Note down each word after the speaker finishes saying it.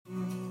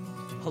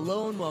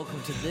Hello and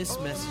welcome to this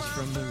message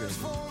from the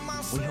river.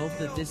 We hope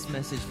that this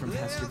message from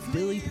Pastor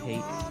Billy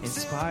Pate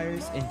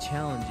inspires and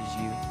challenges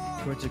you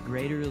towards a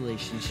greater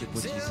relationship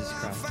with Jesus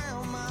Christ.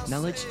 Now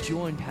let's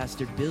join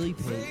Pastor Billy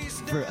Pate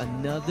for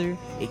another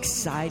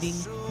exciting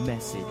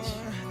message.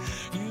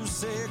 You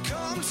say,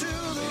 come to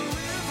the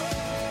river,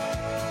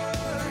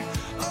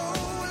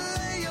 oh,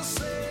 lay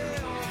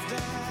yourself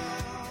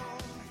down.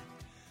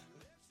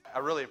 I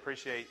really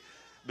appreciate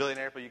Billy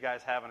and April, you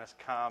guys having us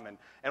come.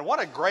 And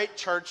what a great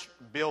church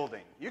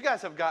building. You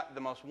guys have got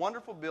the most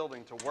wonderful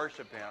building to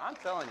worship in. I'm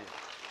telling you,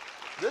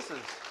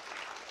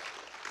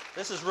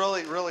 this is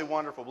really, really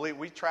wonderful.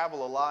 We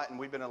travel a lot, and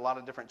we've been in a lot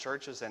of different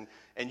churches, and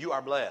you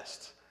are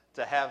blessed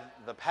to have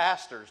the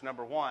pastors,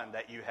 number one,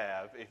 that you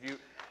have. If you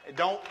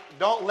don't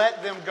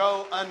let them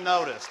go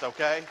unnoticed,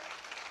 okay?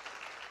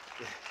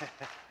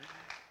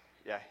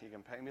 Yeah, you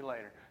can pay me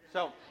later.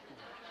 So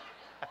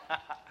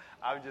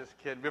I'm just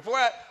kidding. Before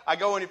I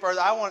go any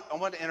further, I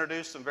want to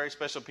introduce some very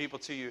special people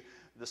to you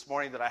this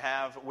morning that I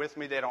have with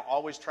me. They don't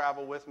always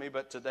travel with me,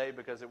 but today,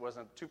 because it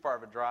wasn't too far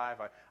of a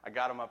drive, I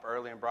got them up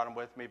early and brought them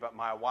with me. But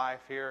my wife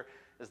here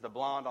is the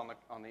blonde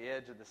on the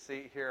edge of the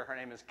seat here. Her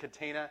name is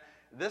Katina.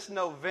 This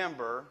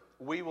November,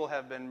 we will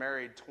have been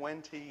married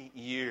 20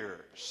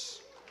 years.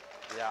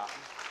 Yeah.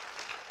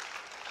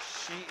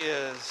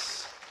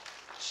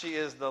 She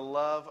is the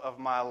love of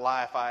my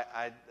life.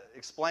 I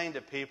explained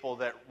to people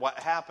that what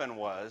happened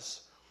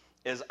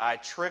is I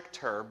tricked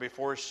her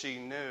before she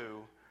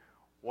knew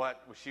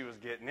what she was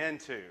getting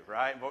into,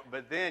 right?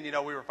 But then, we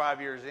were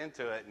 5 years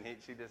into it, and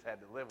she just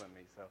had to live with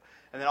me. So,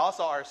 and then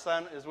also our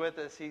son is with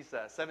us. He's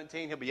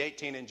 17. He'll be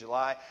 18 in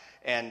July,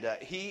 and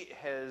he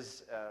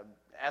has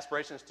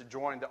aspirations to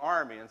join the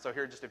Army. And so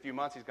here in just a few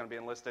months, he's going to be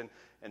enlisted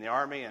in the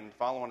Army and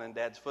following in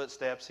Dad's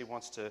footsteps. He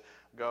wants to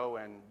go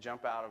and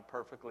jump out of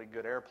perfectly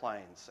good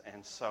airplanes.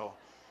 And so,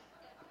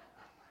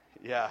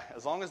 yeah,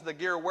 as long as the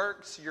gear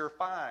works, you're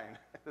fine.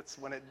 It's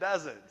when it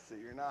doesn't, so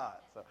you're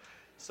not.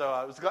 So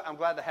I'm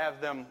glad to have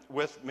them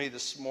with me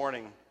this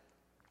morning.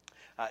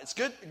 It's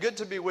good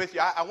to be with you.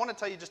 I want to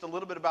tell you just a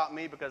little bit about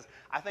me, because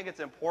I think it's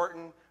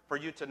important for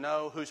you to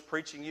know who's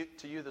preaching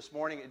to you this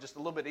morning. It's just a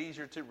little bit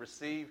easier to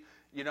receive,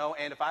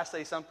 and if I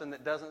say something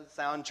that doesn't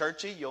sound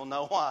churchy, you'll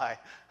know why,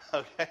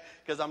 okay?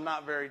 Because I'm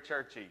not very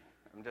churchy.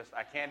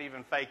 I can't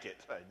even fake it.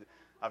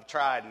 I've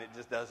tried, and it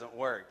just doesn't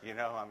work,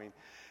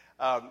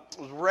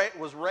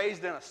 was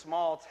raised in a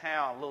small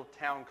town, a little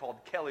town called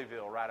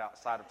Kellyville, right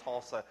outside of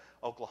Tulsa,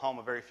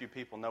 Oklahoma. Very few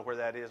people know where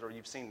that is, or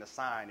you've seen the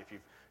sign if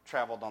you've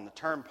traveled on the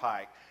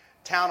turnpike.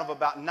 Town of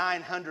about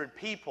 900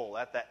 people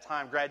at that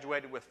time,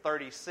 graduated with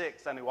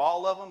 36. I knew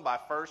all of them by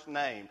first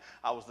name.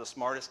 I was the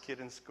smartest kid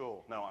in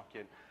school. No, I'm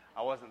kidding.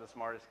 I wasn't the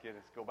smartest kid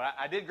in school, but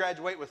I did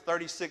graduate with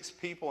 36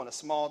 people in a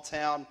small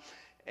town,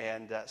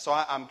 and so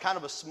I'm kind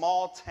of a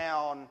small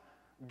town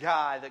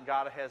guy that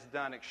God has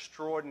done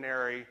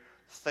extraordinary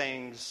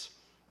things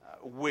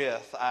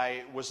with.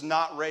 I was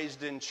not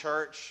raised in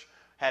church,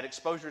 had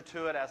exposure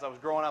to it as I was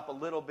growing up a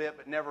little bit,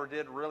 but never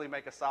did really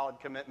make a solid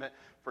commitment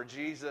for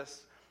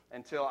Jesus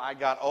until I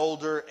got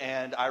older,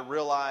 and I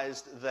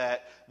realized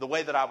that the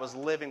way that I was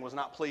living was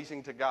not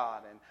pleasing to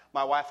God. And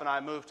my wife and I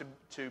moved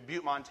to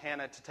Butte,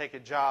 Montana to take a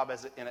job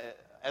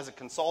as a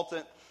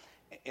consultant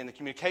in the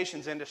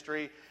communications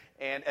industry.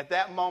 And at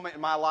that moment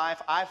in my life,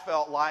 I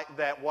felt like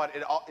that what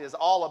it is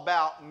all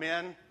about,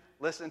 men,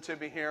 listen to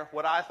me here,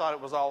 what I thought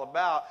it was all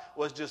about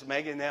was just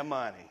making that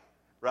money,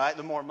 right?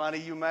 The more money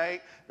you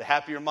make, the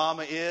happier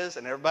mama is,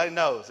 and everybody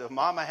knows, if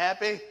mama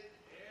happy,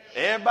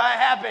 everybody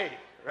happy,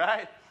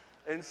 right?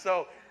 And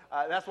so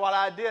that's what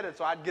I did. And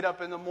so I'd get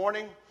up in the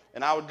morning,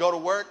 and I would go to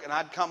work, and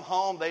I'd come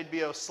home. They'd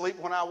be asleep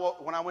when I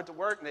went to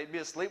work, and they'd be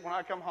asleep when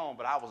I come home.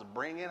 But I was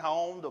bringing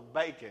home the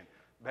bacon.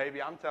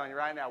 Baby, I'm telling you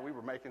right now, we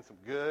were making some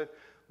good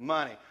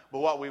money. But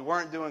what we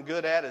weren't doing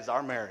good at is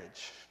our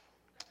marriage,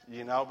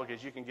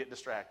 because you can get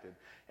distracted.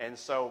 And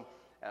so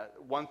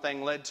one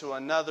thing led to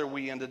another.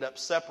 We ended up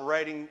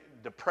separating.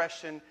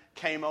 Depression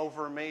came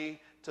over me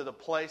to the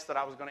place that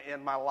I was going to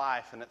end my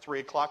life. And at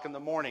 3 o'clock in the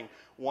morning,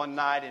 one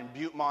night in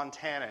Butte,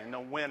 Montana, in the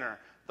winter,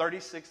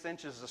 36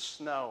 inches of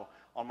snow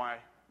on my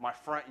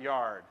front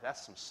yard.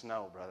 That's some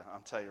snow, brother. I'll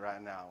tell you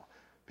right now.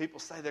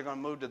 People say they're going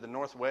to move to the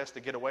Northwest to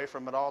get away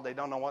from it all. They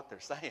don't know what they're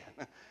saying.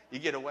 You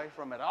get away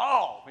from it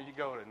all when you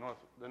go to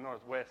the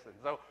Northwest. And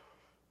so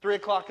 3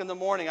 o'clock in the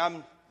morning,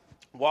 I'm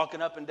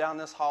walking up and down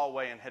this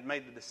hallway and had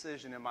made the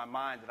decision in my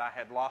mind that I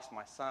had lost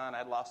my son, I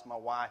had lost my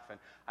wife, and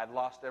I'd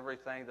lost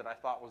everything that I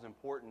thought was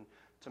important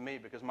to me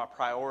because my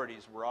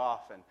priorities were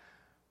off, and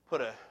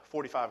put a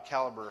 .45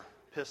 caliber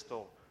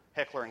pistol,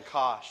 Heckler and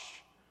Koch,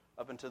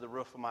 up into the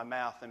roof of my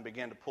mouth and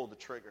began to pull the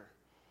trigger.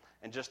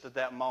 And just at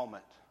that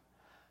moment,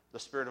 the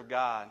Spirit of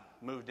God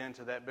moved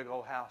into that big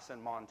old house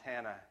in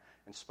Montana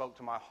and spoke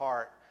to my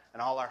heart,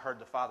 and all I heard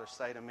the Father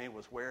say to me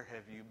was, "Where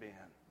have you been?"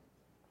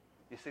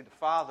 You see, the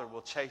Father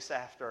will chase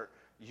after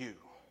you.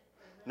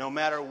 No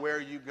matter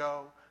where you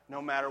go,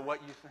 no matter what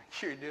you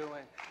think you're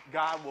doing,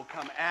 God will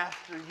come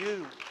after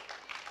you.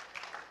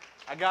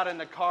 I got in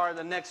the car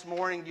the next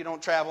morning. You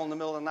don't travel in the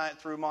middle of the night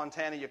through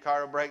Montana. Your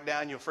car will break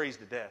down. You'll freeze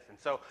to death. And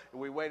so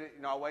we waited.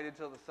 I waited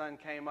till the sun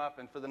came up,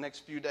 and for the next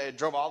few days,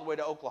 drove all the way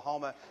to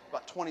Oklahoma,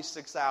 about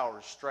 26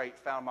 hours straight.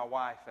 Found my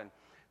wife, and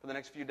for the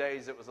next few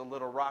days, it was a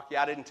little rocky.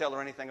 I didn't tell her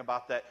anything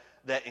about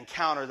that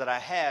encounter that I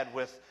had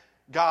with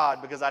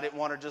God, because I didn't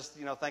want her just,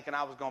 thinking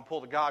I was going to pull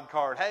the God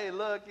card. Hey,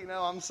 look,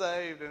 I'm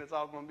saved, and it's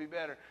all going to be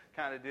better,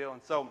 kind of deal.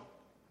 And so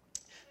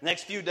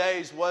next few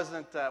days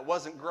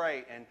wasn't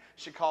great, and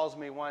she calls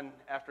me one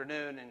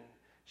afternoon, and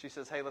she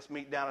says, hey, let's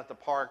meet down at the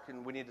park,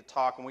 and we need to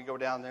talk. And we go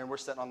down there, and we're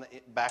sitting on the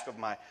back of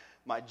my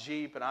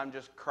Jeep, and I'm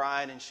just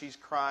crying, and she's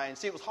crying.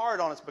 See, it was hard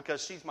on us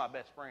because she's my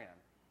best friend,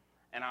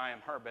 and I am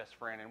her best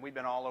friend, and we've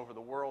been all over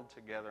the world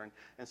together.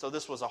 And so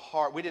this was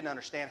we didn't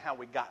understand how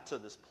we got to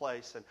this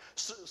place. And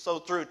so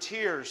through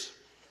tears,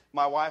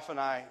 my wife and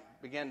I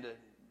began to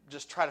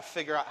just try to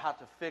figure out how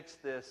to fix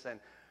this. And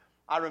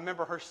I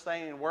remember her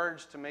saying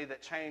words to me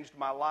that changed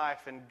my life,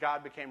 and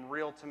God became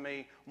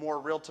more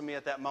real to me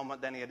at that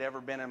moment than he had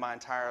ever been in my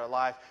entire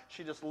life.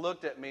 She just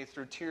looked at me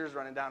through tears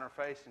running down her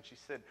face, and she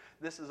said,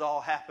 this has all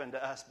happened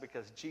to us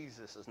because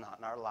Jesus is not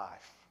in our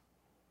life.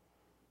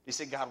 You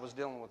see, God was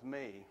dealing with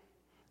me,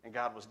 and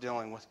God was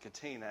dealing with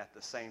Katina at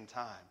the same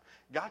time.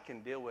 God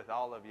can deal with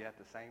all of you at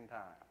the same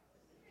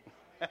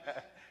time.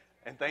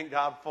 And thank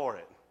God for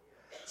it.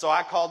 So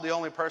I called the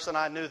only person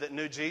I knew that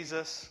knew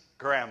Jesus,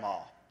 Grandma.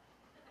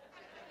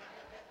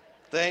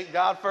 Thank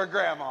God for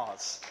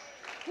grandmas.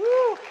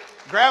 Woo!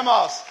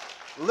 Grandmas,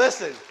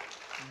 listen,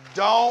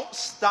 don't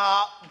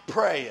stop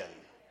praying.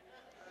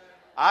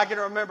 I can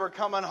remember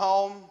coming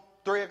home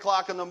 3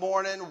 o'clock in the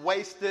morning,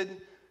 wasted,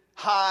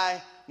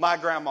 high, my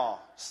grandma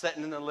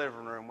sitting in the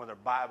living room with her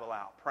Bible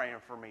out, praying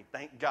for me.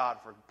 Thank God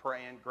for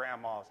praying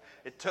grandmas.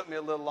 It took me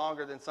a little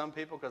longer than some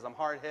people because I'm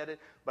hard-headed,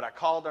 but I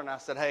called her and I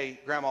said, hey,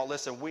 Grandma,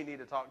 listen, we need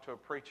to talk to a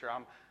preacher.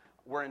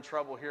 We're in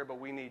trouble here, but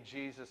we need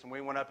Jesus. And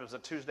we went up, it was a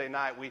Tuesday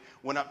night, we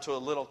went up to a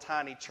little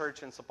tiny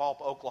church in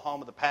Sapulpa,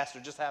 Oklahoma. The pastor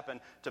just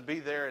happened to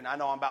be there, and I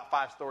know I'm about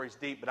 5 stories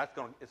deep, but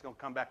it's going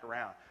to come back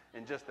around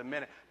in just a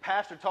minute.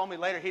 Pastor told me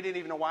later he didn't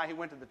even know why he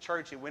went to the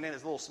church. He went in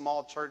his little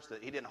small church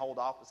that he didn't hold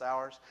office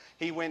hours.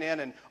 He went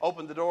in and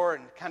opened the door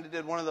and kind of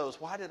did one of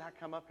those, why did I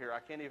come up here? I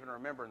can't even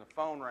remember. And the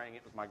phone rang.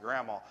 It was my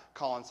grandma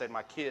calling and said,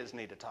 my kids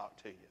need to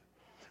talk to you.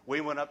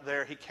 We went up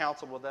there. He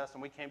counseled with us,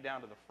 and we came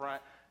down to the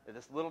front.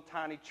 This little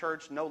tiny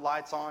church, no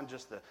lights on,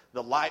 just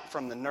the light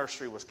from the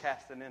nursery was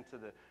casting into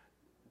the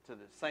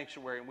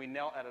sanctuary. And we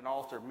knelt at an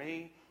altar,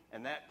 me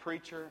and that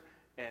preacher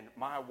and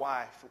my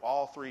wife,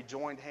 all three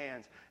joined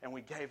hands, and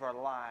we gave our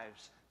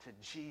lives to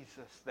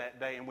Jesus that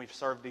day, and we've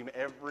served him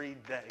every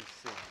day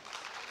since.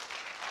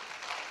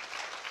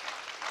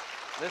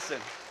 Listen,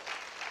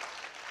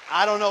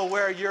 I don't know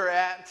where you're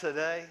at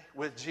today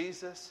with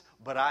Jesus,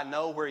 but I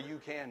know where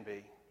you can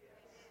be.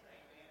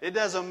 It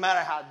doesn't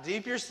matter how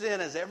deep your sin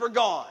has ever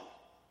gone.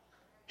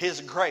 His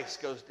grace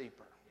goes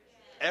deeper.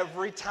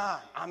 Every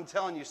time. I'm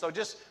telling you. So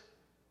just,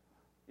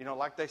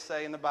 like they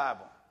say in the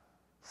Bible,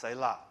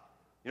 Selah.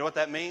 You know what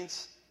that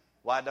means?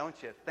 Why don't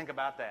you? Think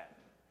about that.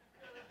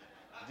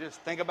 Just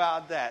think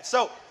about that.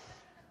 So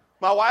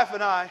my wife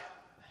and I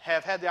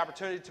have had the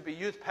opportunity to be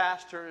youth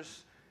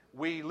pastors.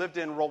 We lived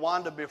in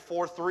Rwanda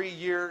before 3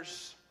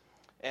 years.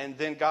 And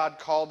then God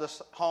called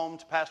us home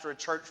to pastor a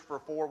church for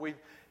 4. We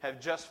have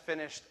just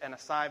finished an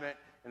assignment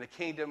in the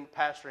kingdom,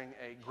 pastoring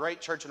a great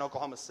church in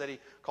Oklahoma City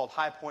called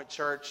High Point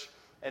Church.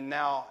 And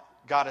now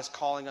God is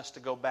calling us to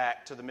go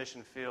back to the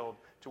mission field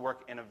to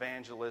work in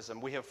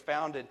evangelism. We have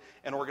founded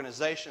an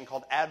organization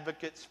called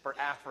Advocates for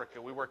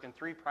Africa. We work in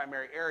 3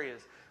 primary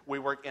areas. We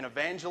work in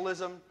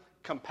evangelism,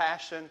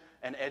 compassion,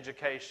 and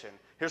education.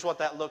 Here's what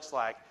that looks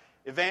like.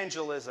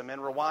 Evangelism. In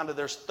Rwanda,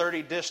 there's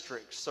 30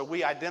 districts. So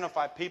we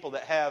identify people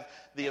that have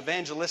the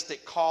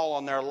evangelistic call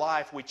on their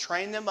life. We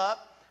train them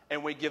up,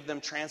 and we give them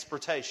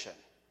transportation.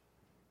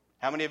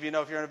 How many of you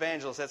know if you're an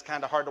evangelist, that's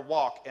kind of hard to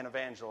walk and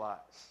evangelize?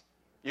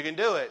 You can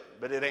do it,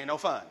 but it ain't no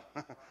fun.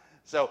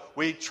 So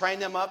we train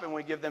them up and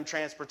we give them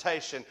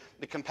transportation.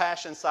 The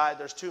compassion side,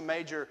 there's 2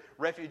 major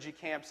refugee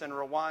camps in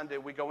Rwanda.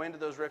 We go into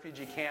those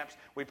refugee camps.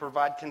 We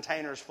provide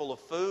containers full of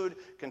food,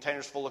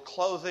 containers full of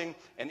clothing,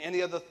 and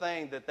any other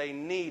thing that they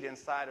need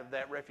inside of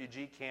that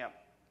refugee camp.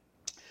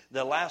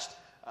 The last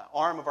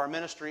arm of our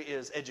ministry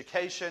is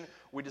education.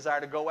 We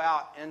desire to go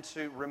out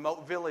into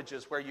remote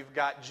villages where you've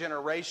got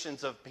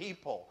generations of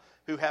people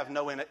who have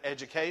no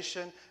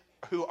education,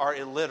 who are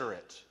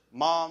illiterate.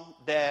 Mom,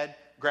 dad,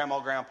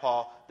 grandma,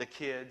 grandpa, the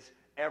kids,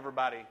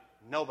 everybody,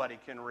 nobody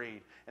can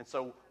read. And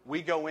so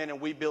we go in and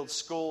we build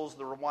schools.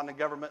 The Rwandan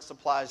government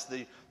supplies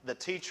the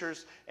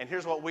teachers. And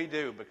here's what we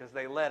do, because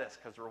they let us,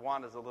 because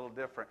Rwanda's a little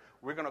different.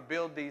 We're going to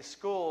build these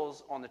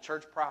schools on the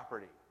church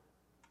property.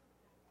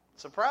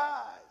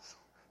 Surprise!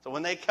 So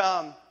when they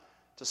come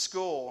to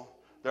school,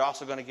 they're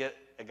also going to get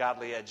a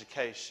godly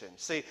education.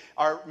 See,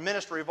 our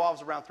ministry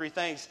revolves around 3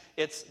 things.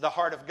 It's the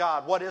heart of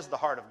God. What is the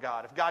heart of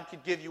God? If God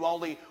could give you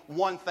only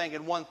one thing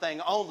and one thing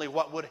only,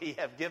 what would he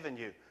have given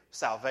you?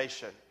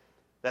 Salvation.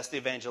 That's the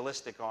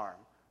evangelistic arm.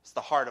 It's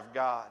the heart of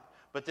God.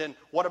 But then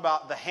what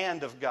about the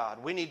hand of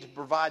God? We need to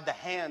provide the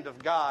hand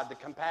of God, the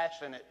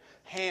compassionate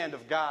hand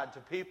of God to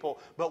people,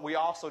 but we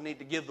also need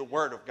to give the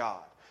Word of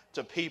God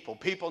to people.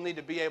 People need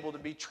to be able to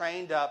be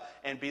trained up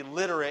and be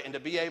literate and to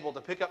be able to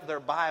pick up their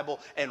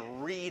Bible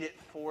and read it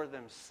for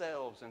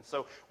themselves. And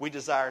so we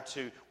desire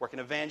to work in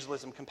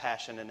evangelism,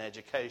 compassion, and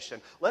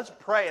education. Let's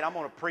pray, and I'm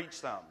going to preach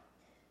some.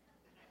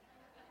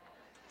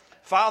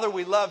 Father,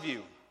 we love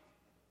you,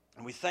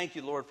 and we thank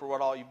you, Lord, for what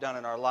all you've done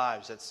in our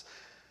lives. It's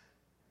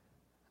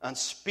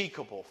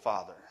unspeakable,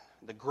 Father,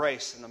 the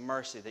grace and the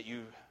mercy that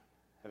you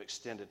have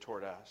extended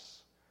toward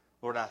us.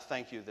 Lord, I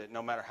thank you that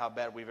no matter how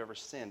bad we've ever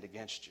sinned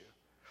against you,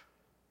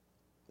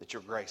 that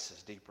your grace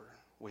is deeper.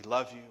 We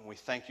love you, and we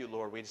thank you,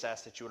 Lord. We just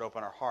ask that you would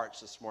open our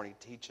hearts this morning,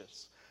 teach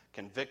us,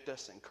 convict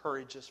us,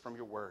 encourage us from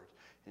your word.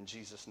 In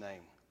Jesus'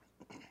 name,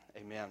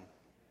 amen.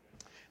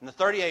 In the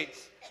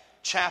 38th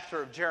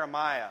chapter of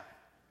Jeremiah,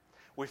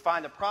 we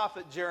find the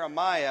prophet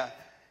Jeremiah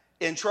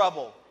in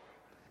trouble.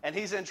 And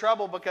he's in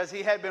trouble because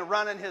he had been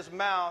running his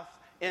mouth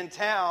in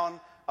town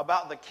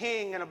about the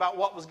king and about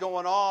what was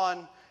going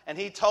on. And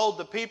he told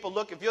the people,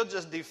 look, if you'll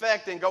just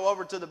defect and go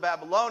over to the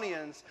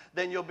Babylonians,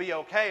 then you'll be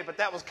okay. But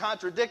that was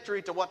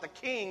contradictory to what the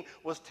king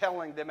was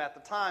telling them at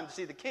the time.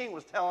 See, the king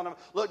was telling them,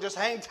 look, just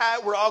hang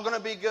tight. We're all going to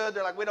be good.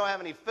 They're like, we don't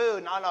have any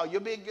food. No,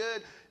 you'll be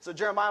good. So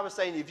Jeremiah was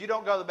saying, if you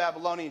don't go to the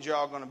Babylonians, you're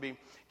all going to be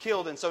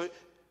killed. And so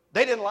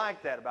they didn't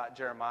like that about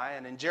Jeremiah.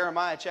 And in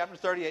Jeremiah chapter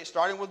 38,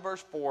 starting with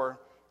verse 4,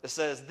 it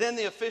says, then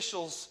the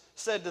officials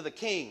said to the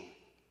king,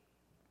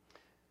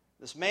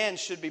 this man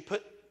should be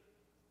put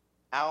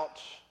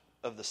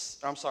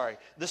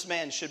this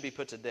man should be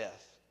put to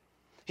death.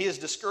 He is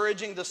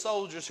discouraging the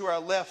soldiers who are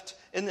left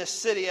in this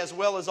city as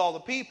well as all the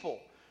people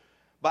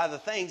by the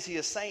things he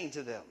is saying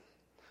to them.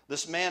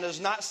 This man is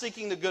not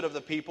seeking the good of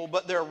the people,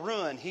 but their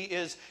ruin. He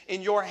is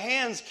in your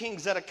hands, King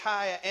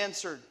Zedekiah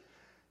answered.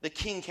 The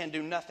king can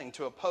do nothing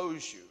to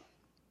oppose you.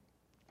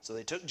 So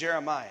they took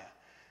Jeremiah,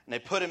 and they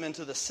put him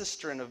into the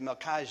cistern of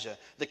Melchijah,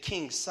 the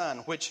king's son,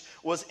 which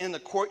was in the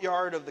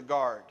courtyard of the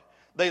guard.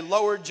 They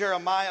lowered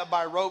Jeremiah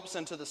by ropes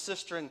into the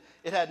cistern.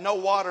 It had no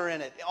water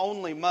in it,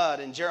 only mud,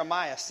 and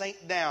Jeremiah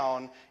sank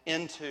down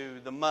into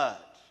the mud.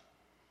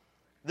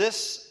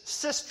 This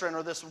cistern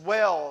or this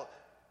well,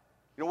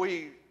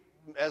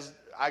 as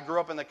I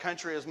grew up in the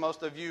country, as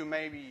most of you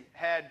maybe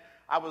had,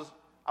 I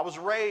was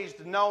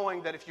raised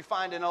knowing that if you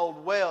find an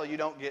old well, you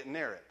don't get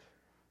near it.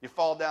 You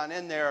fall down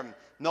in there, and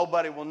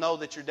nobody will know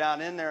that you're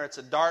down in there. It's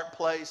a dark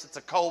place. It's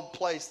a cold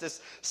place.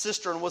 This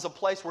cistern was a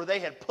place where they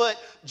had put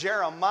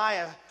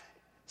Jeremiah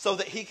so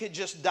that he could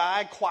just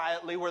die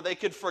quietly, where they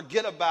could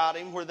forget about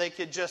him, where they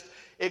could just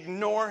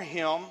ignore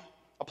him,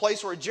 a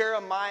place where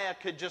Jeremiah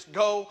could just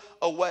go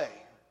away.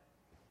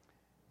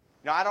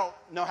 Now, I don't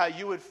know how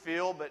you would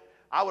feel, but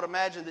I would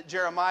imagine that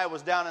Jeremiah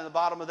was down in the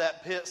bottom of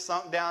that pit,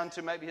 sunk down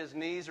to maybe his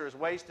knees or his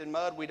waist in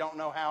mud. We don't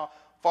know how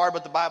far,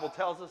 but the Bible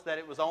tells us that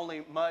it was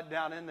only mud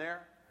down in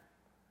there.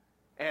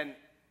 And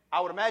I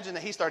would imagine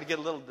that he started to get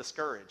a little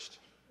discouraged.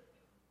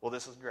 Well,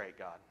 this is great,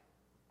 God.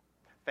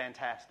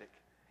 Fantastic.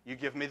 You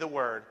give me the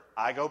word,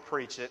 I go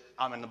preach it,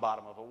 I'm in the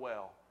bottom of a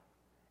well.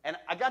 And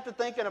I got to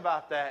thinking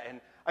about that, and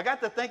I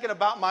got to thinking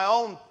about my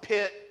own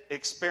pit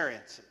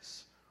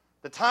experiences.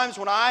 The times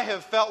when I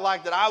have felt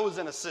like that I was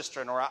in a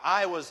cistern or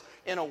I was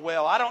in a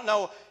well. I don't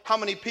know how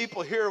many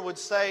people here would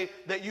say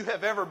that you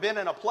have ever been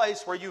in a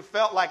place where you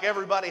felt like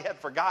everybody had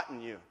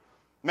forgotten you.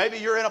 Maybe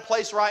you're in a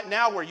place right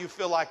now where you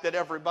feel like that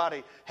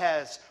everybody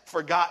has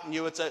forgotten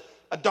you. It's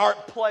a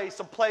dark place,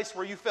 a place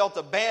where you felt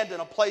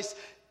abandoned, a place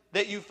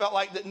that you felt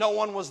like that no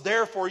one was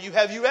there for you.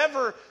 Have you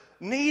ever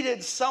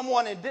needed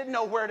someone and didn't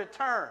know where to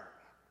turn?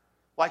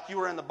 Like you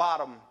were in the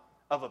bottom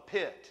of a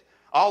pit.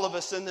 All of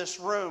us in this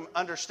room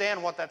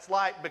understand what that's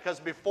like, because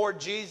before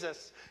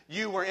Jesus,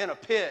 you were in a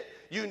pit.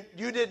 You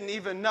didn't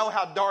even know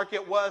how dark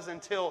it was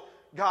until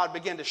God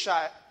began to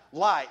shine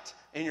light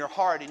in your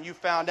heart and you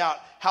found out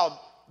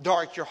how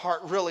dark your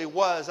heart really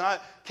was. And I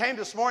came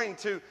this morning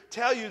to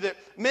tell you that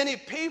many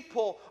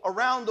people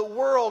around the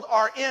world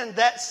are in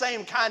that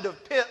same kind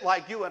of pit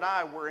like you and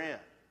I were in.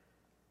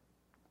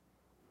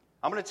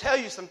 I'm going to tell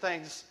you some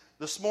things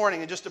this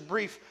morning in just a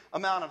brief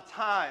amount of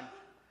time.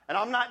 And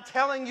I'm not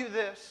telling you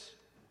this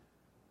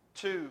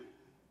to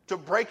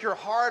break your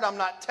heart. I'm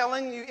not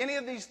telling you any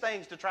of these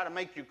things to try to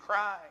make you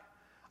cry.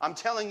 I'm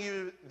telling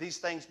you these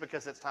things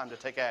because it's time to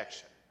take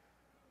action.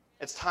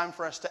 It's time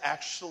for us to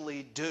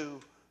actually do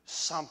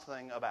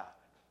something about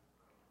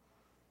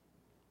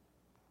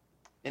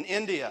it. In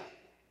India,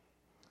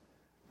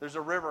 there's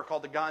a river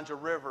called the Ganges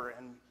River,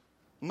 and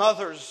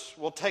mothers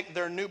will take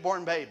their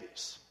newborn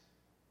babies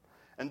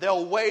and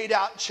they'll wade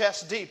out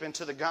chest deep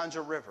into the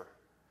Ganges River.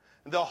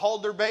 And they'll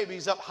hold their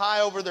babies up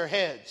high over their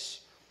heads,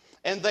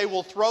 and they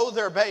will throw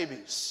their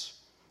babies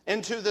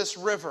into this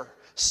river,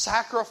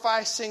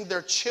 sacrificing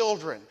their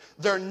children,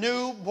 their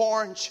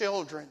newborn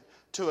children,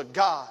 to a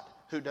God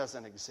who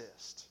doesn't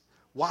exist.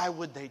 Why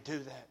would they do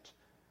that?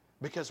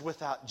 Because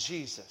without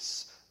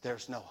Jesus,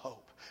 there's no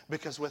hope.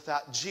 Because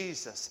without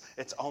Jesus,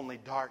 it's only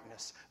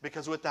darkness.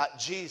 Because without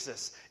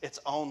Jesus, it's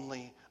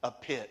only a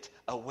pit,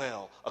 a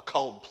well, a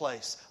cold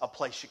place, a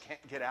place you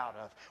can't get out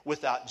of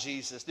without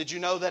Jesus. Did you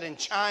know that in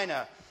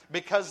China,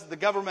 because the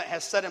government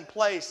has set in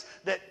place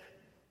that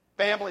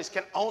families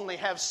can only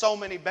have so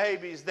many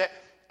babies, that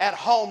at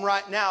home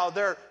right now,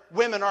 their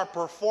women are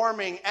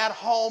performing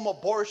at-home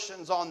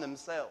abortions on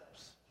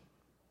themselves?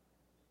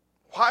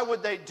 Why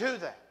would they do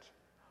that?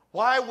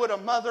 Why would a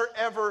mother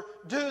ever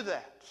do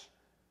that?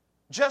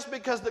 Just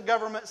because the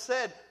government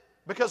said,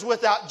 because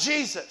without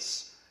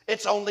Jesus,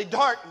 it's only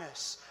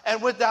darkness.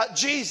 And without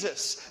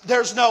Jesus,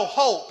 there's no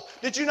hope.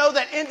 Did you know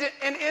that in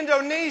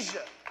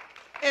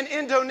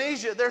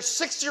Indonesia, there's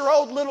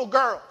 6-year-old little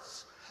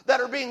girls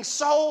that are being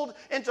sold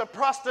into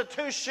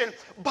prostitution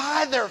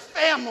by their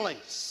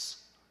families?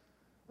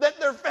 That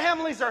their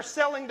families are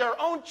selling their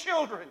own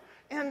children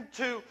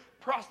into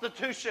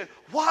prostitution.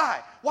 Why?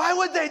 Why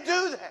would they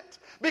do that?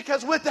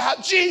 Because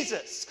without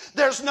Jesus,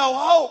 there's no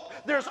hope.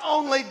 There's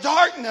only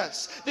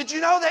darkness. Did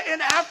you know that in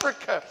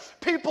Africa,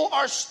 people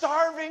are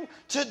starving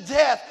to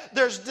death?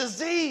 There's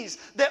disease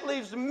that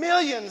leaves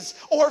millions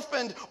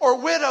orphaned or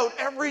widowed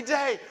every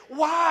day.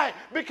 Why?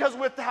 Because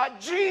without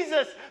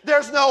Jesus,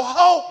 there's no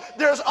hope.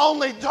 There's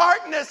only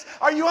darkness.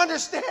 Are you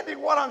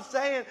understanding what I'm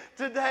saying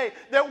today?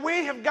 That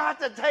we have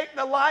got to take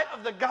the light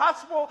of the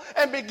gospel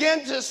and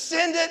begin to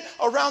send it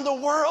around the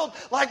world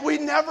like we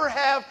never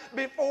have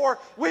before.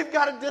 We've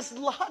got to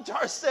dislodge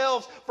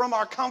ourselves from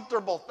our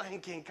comfortable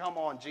thinking. Come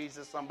on,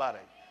 Jesus, somebody.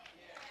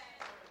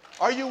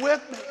 Are you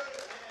with me?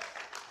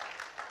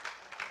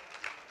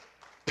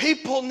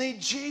 People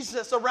need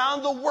Jesus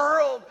around the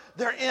world.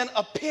 They're in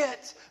a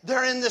pit.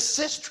 They're in the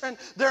cistern.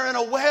 They're in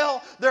a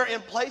well. They're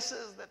in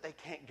places that they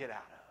can't get out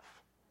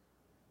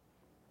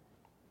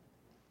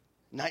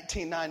of.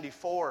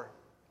 1994,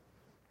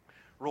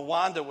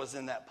 Rwanda was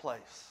in that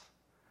place.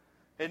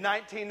 In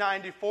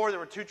 1994, there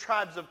were 2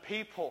 tribes of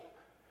people,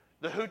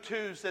 the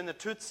Hutus and the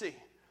Tutsi.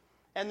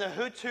 And the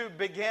Hutu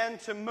began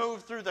to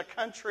move through the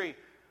country,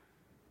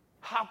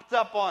 hopped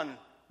up on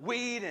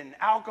weed and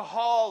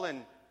alcohol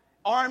and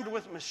armed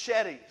with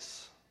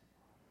machetes.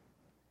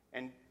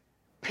 And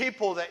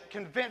people that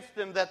convinced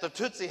them that the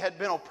Tutsi had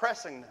been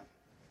oppressing them.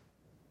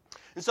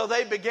 And so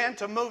they began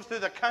to move through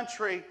the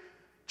country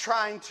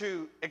trying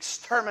to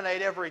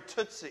exterminate every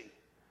Tutsi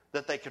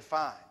that they could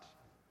find.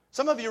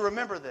 Some of you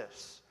remember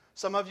this.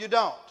 Some of you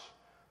don't.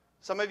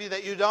 Some of you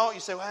that you don't, you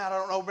say, well, I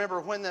don't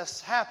remember when this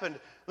happened.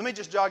 Let me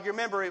just jog your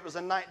memory. It was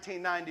in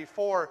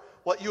 1994.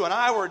 What you and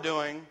I were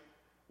doing,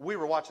 we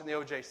were watching the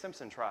O.J.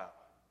 Simpson trial.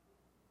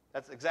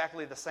 That's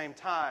exactly the same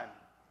time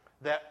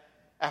that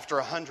after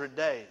 100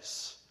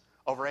 days,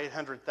 over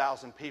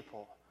 800,000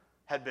 people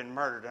had been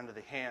murdered under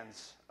the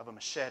hands of a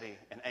machete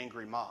and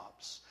angry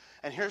mobs.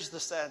 And here's the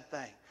sad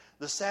thing.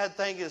 The sad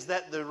thing is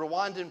that the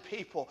Rwandan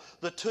people,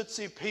 the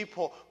Tutsi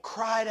people,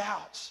 cried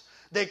out.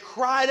 They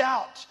cried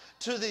out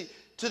to the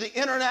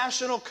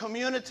international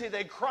community.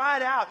 They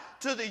cried out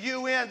to the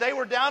UN. They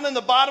were down in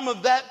the bottom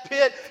of that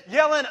pit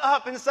yelling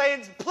up and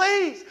saying,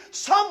 please,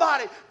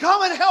 somebody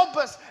come and help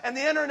us. And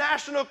the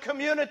international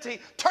community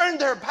turned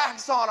their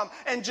backs on them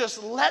and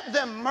just let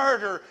them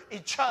murder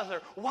each other.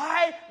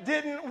 Why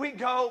didn't we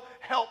go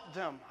help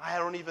them? I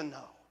don't even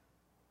know.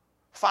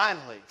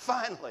 Finally,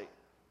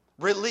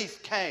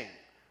 relief came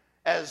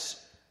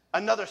as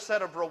another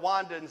set of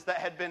Rwandans that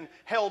had been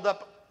held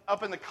up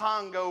in the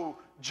Congo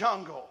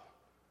jungle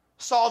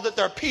saw that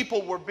their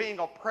people were being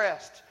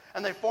oppressed,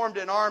 and they formed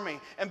an army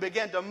and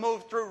began to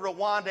move through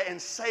Rwanda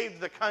and save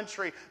the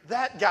country.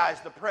 That guy's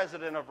the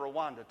president of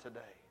Rwanda today.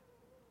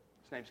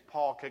 His name's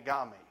Paul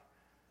Kagame.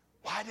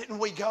 Why didn't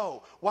we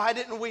go? Why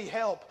didn't we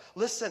help?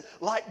 Listen,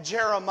 like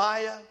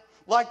Jeremiah,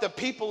 like the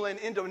people in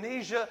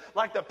Indonesia,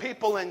 like the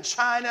people in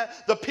China,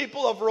 the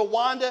people of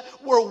Rwanda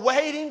were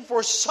waiting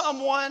for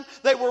someone.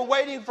 They were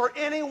waiting for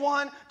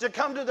anyone to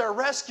come to their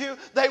rescue.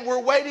 They were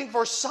waiting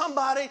for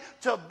somebody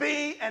to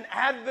be an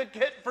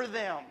advocate for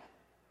them.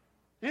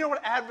 You know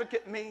what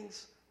advocate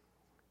means?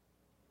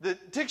 The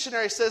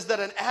dictionary says that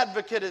an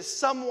advocate is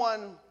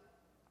someone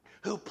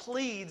who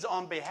pleads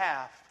on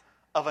behalf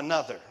of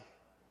another.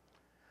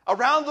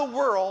 Around the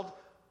world,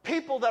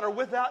 people that are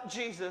without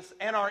Jesus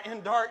and are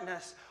in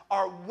darkness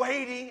are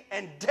waiting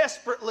and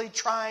desperately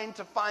trying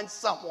to find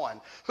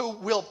someone who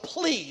will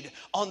plead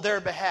on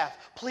their behalf.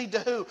 Plead to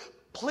who?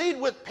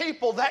 Plead with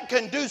people that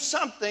can do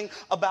something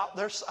about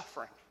their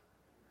suffering.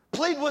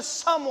 Plead with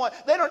someone.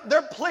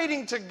 They're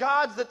pleading to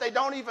gods that they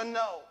don't even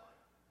know.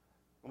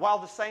 While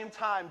at the same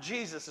time,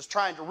 Jesus is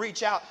trying to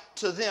reach out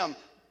to them.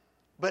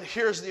 But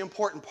here's the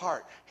important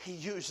part. He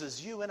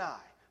uses you and I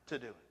to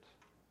do it.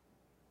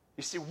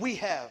 You see, we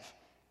have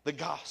the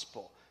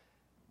gospel.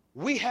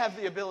 We have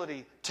the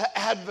ability to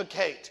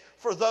advocate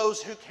for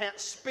those who can't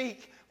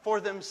speak for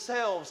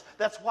themselves.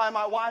 That's why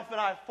my wife and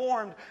I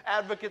formed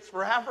Advocates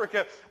for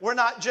Africa. We're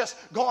not just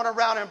going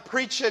around and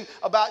preaching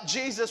about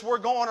Jesus. We're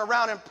going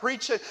around and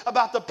preaching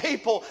about the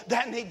people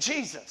that need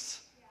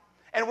Jesus.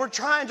 And we're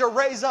trying to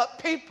raise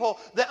up people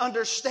that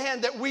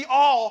understand that we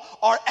all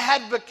are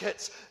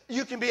advocates.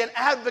 You can be an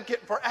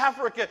advocate for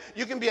Africa.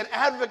 You can be an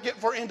advocate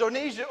for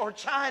Indonesia or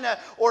China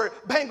or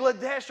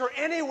Bangladesh or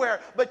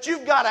anywhere. But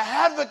you've got to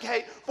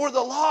advocate for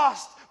the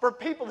lost, for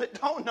people that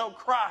don't know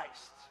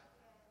Christ.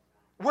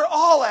 We're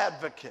all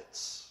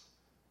advocates.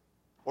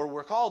 Or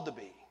we're called to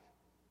be.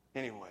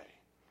 Anyway.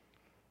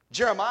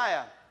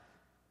 Jeremiah's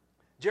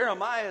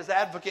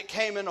advocate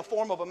came in the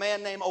form of a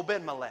man named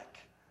Obed-Melech.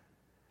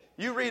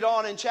 You read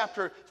on in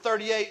chapter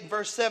 38,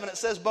 verse 7, it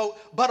says, But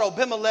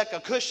Abimelech, a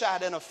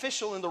Cushite, an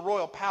official in the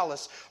royal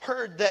palace,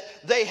 heard that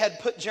they had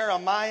put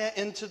Jeremiah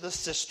into the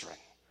cistern.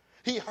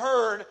 He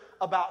heard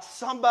about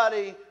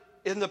somebody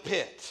in the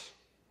pit.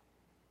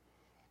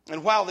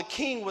 And while the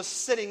king was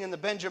sitting in the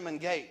Benjamin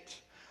gate,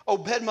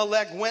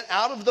 Obed-Melech went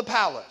out of the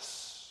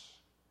palace.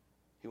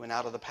 He went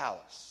out of the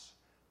palace.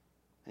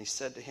 And he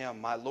said to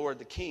him, My lord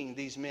the king,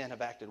 these men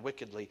have acted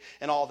wickedly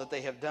in all that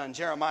they have done.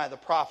 Jeremiah the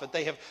prophet,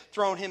 they have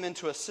thrown him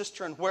into a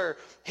cistern where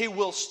he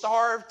will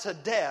starve to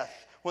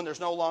death when there's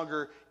no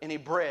longer any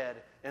bread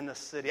in the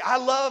city. I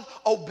love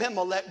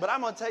Obed-Melech, but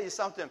I'm going to tell you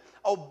something.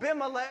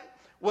 Obed-Melech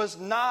was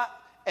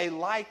not a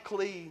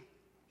likely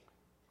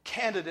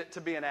candidate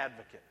to be an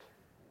advocate.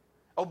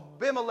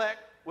 Obed-Melech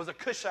was a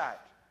Cushite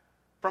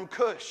from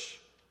Cush,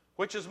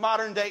 which is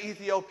modern-day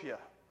Ethiopia.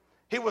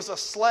 He was a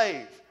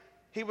slave.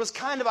 He was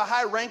kind of a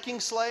high-ranking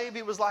slave.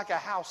 He was like a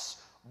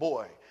house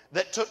boy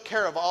that took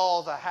care of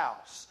all the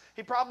house.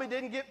 He probably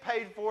didn't get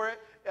paid for it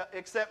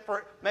except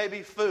for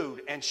maybe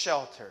food and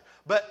shelter.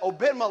 But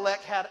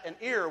Obed-Melech had an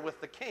ear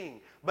with the king.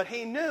 But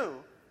he knew,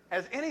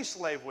 as any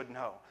slave would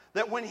know,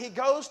 that when he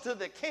goes to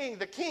the king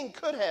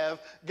could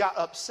have got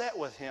upset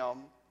with him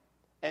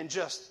and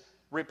just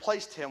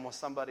replaced him with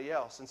somebody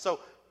else. And so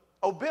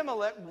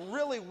Obed-Melech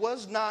really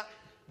was not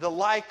the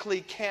likely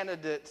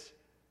candidate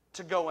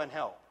to go and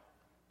help.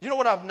 You know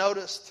what I've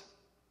noticed?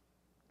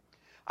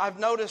 I've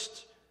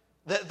noticed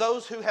that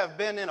those who have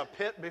been in a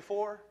pit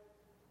before,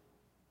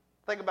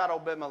 think about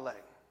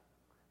Obed-Melech.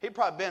 He'd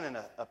probably been in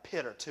a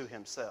pit or two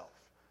himself.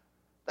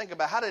 Think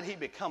about, how did he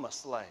become a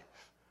slave?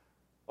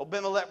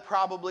 Obed-Melech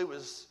probably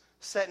was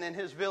sitting in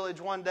his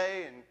village one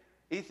day in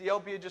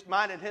Ethiopia just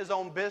minding his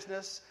own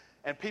business,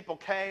 and people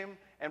came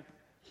and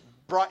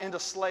brought into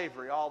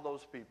slavery all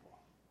those people.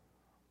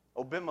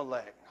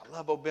 Obed-Melech. I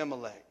love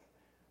Obed-Melech.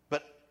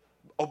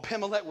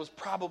 Obed-Melech was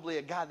probably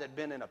a guy that had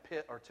been in a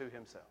pit or two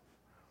himself.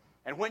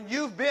 And when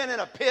you've been in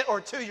a pit or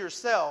two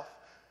yourself,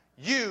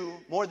 you,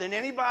 more than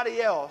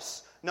anybody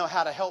else, know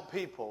how to help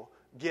people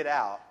get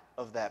out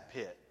of that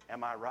pit.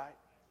 Am I right?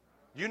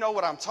 You know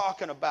what I'm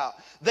talking about.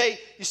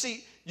 You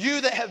see,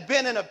 you that have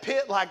been in a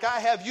pit like I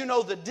have, you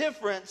know the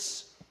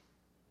difference.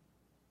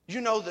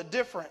 You know the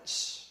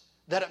difference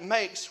that it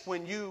makes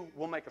when you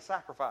will make a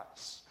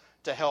sacrifice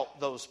to help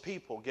those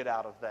people get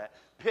out of that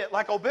pit.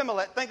 Like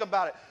Obed-Melech, think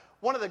about it.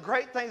 One of the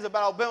great things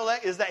about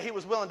Obed-Melech is that he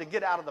was willing to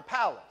get out of the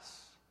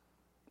palace.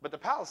 But the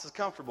palace is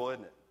comfortable,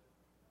 isn't it?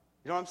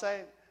 You know what I'm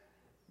saying?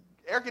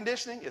 Air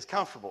conditioning is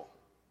comfortable.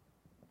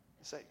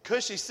 You say,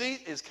 cushy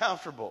seat is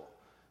comfortable.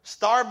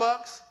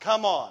 Starbucks,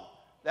 come on.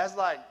 That's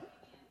like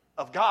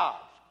of God.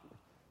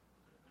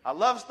 I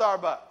love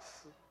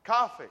Starbucks.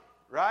 Coffee,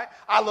 right?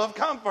 I love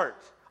comfort.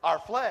 Our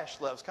flesh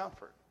loves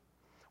comfort.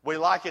 We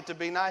like it to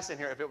be nice in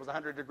here. If it was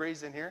 100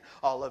 degrees in here,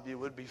 all of you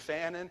would be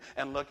fanning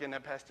and looking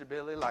at Pastor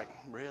Billy like,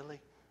 really?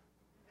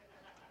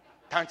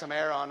 Turn some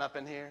air on up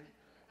in here.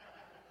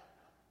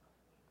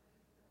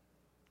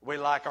 We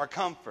like our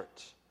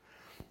comfort.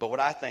 But what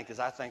I think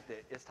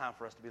that it's time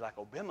for us to be like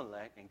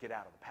Obed-Melech and get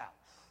out of the palace.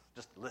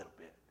 Just a little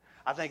bit.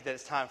 I think that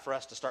it's time for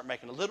us to start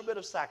making a little bit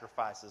of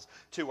sacrifices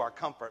to our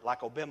comfort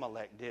like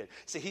Obed-Melech did.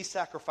 See, he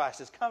sacrificed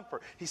his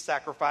comfort. He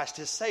sacrificed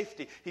his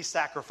safety. He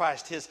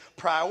sacrificed his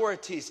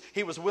priorities.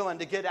 He was willing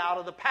to get out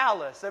of the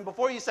palace. And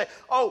before you say,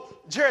 oh,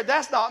 Jerod,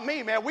 that's not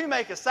me, man. We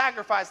make a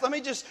sacrifice. Let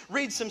me just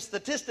read some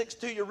statistics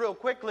to you real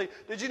quickly.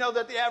 Did you know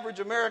that the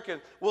average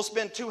American will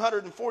spend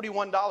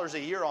 $241 a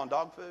year on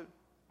dog food?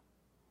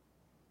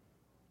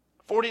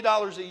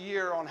 $40 a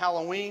year on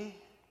Halloween.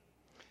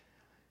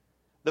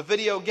 The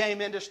video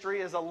game industry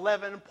is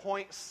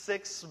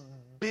 $11.6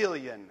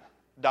 billion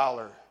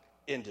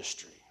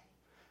industry.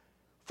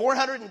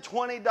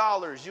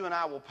 $420 you and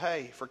I will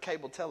pay for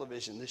cable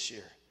television this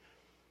year.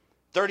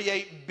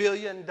 $38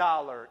 billion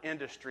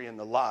industry in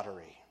the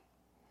lottery.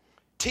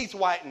 Teeth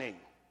whitening,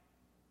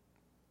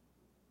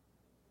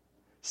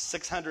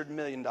 $600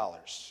 million.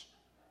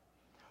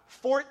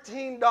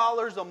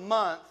 $14 a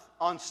month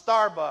on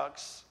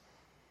Starbucks,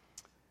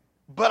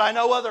 but I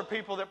know other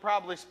people that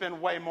probably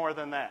spend way more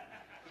than that.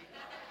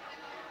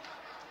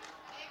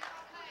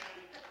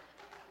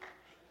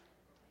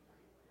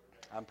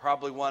 I'm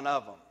probably one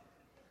of them.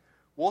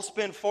 We'll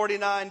spend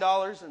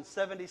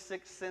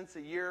 $49.76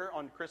 a year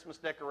on Christmas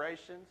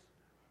decorations,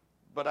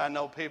 but I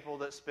know people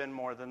that spend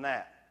more than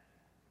that.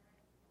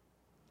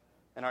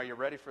 And are you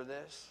ready for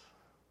this?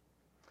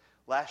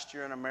 Last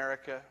year in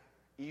America,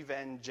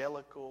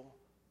 evangelical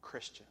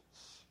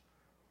Christians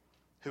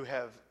who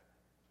have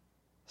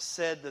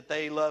said that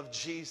they love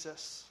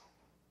Jesus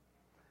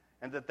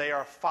and that they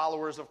are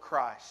followers of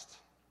Christ,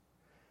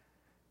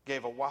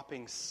 gave a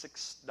whopping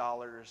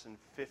 $6.58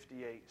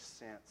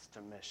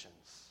 to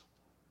missions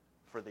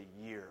for the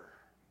year.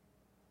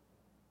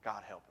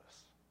 God help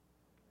us.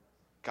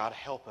 God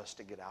help us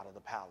to get out of the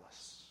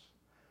palace.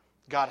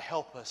 God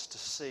help us to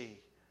see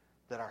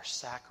that our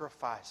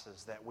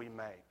sacrifices that we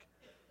make,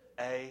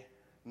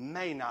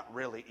 may not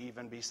really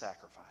even be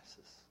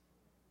sacrifices.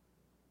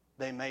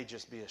 They may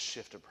just be a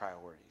shift of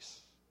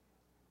priorities.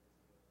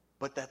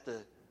 But that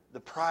the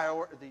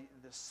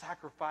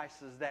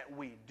sacrifices that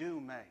we do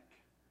make,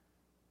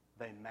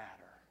 they matter.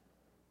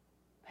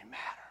 They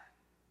matter.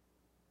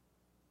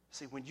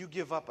 See, when you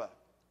give up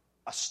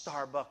a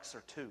Starbucks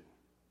or two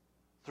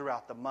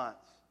throughout the month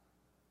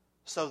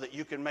so that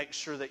you can make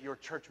sure that your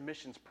church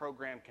missions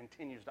program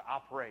continues to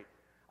operate,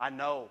 I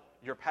know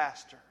your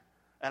pastor,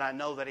 and I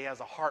know that he has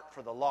a heart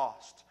for the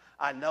lost.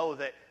 I know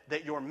that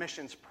your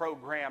missions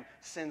program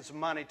sends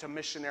money to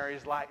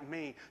missionaries like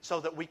me so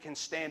that we can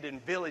stand in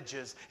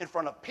villages in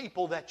front of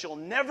people that you'll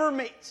never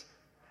meet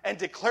and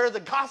declare the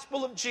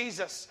gospel of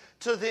Jesus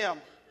to them.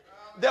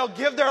 They'll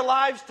give their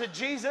lives to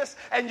Jesus,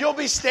 and you'll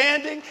be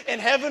standing in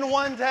heaven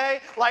one day,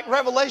 like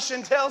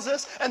Revelation tells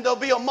us, and there'll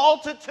be a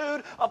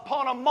multitude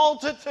upon a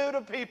multitude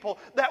of people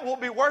that will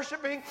be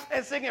worshiping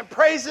and singing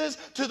praises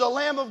to the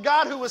Lamb of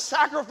God who was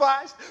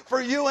sacrificed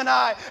for you and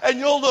I. And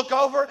you'll look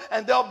over,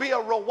 and there'll be a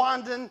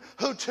Rwandan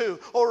Hutu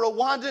or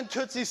Rwandan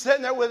Tutsi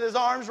sitting there with his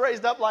arms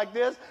raised up like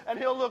this, and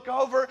he'll look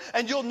over,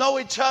 and you'll know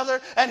each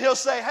other, and he'll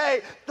say,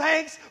 hey,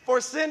 thanks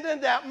for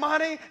sending that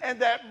money and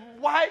that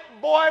white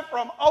boy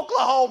from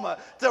Oklahoma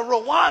to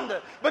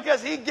Rwanda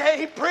because he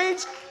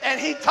preached and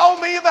he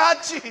told me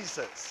about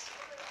Jesus.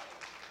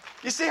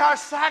 You see, our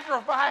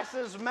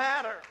sacrifices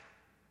matter.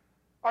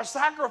 Our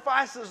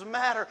sacrifices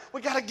matter.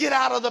 We got to get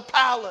out of the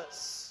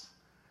palace.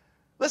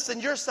 Listen,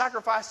 your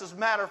sacrifices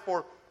matter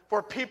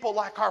for people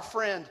like our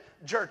friend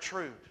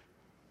Jerod.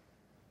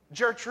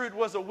 Jerod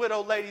was a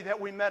widow lady that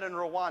we met in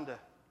Rwanda.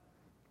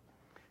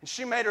 And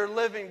she made her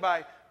living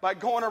by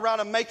going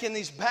around and making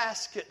these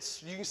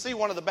baskets. You can see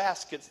one of the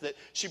baskets that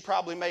she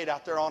probably made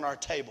out there on our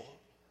table.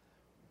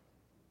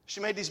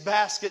 She made these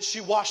baskets. She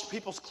washed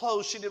people's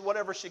clothes. She did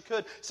whatever she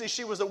could. See,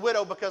 she was a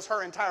widow because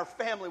her entire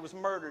family was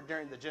murdered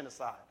during the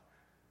genocide.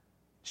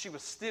 She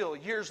was still,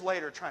 years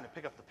later, trying to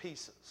pick up the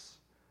pieces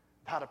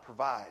of how to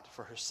provide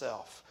for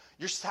herself.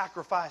 Your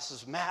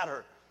sacrifices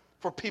matter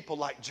for people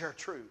like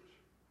Jerod.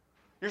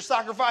 Your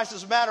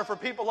sacrifices matter for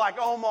people like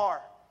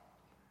Omar.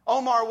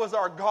 Omar was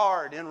our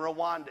guard in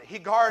Rwanda. He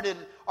guarded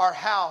our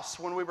house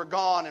when we were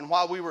gone and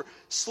while we were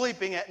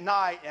sleeping at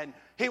night, and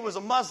he was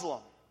a Muslim.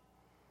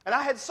 And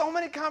I had so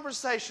many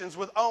conversations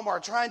with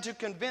Omar trying to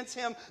convince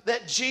him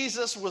that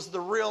Jesus was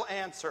the real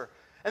answer.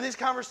 And these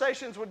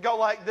conversations would go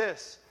like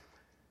this.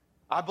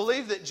 I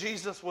believe that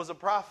Jesus was a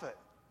prophet.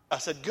 I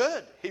said,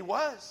 good, he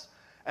was.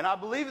 And I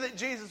believe that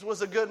Jesus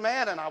was a good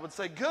man. And I would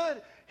say,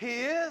 good,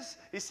 he is.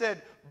 He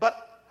said,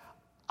 but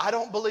I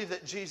don't believe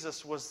that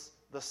Jesus was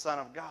the Son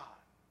of God.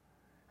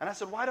 And I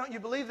said, why don't you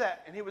believe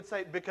that? And he would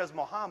say, because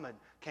Muhammad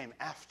came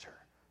after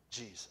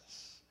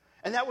Jesus.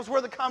 And that was where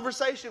the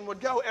conversation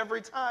would go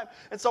every time.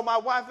 And so my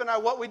wife and I,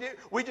 what we did,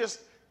 we just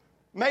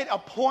made a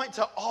point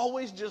to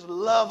always just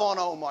love on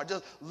Omar.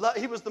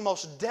 He was the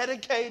most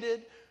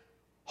dedicated,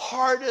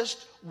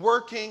 hardest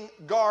working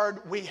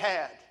guard we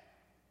had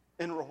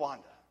in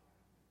Rwanda.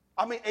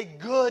 I mean, a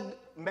good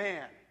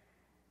man.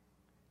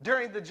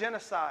 During the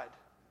genocide,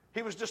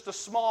 he was just a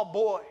small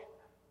boy.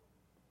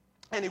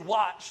 And he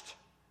watched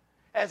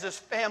as his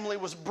family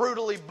was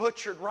brutally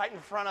butchered right in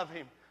front of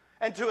him.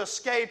 And to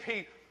escape,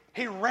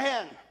 he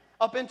ran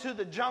up into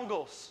the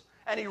jungles.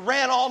 And he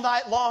ran all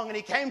night long, and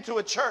he came to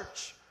a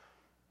church.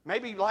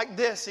 Maybe like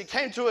this. He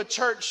came to a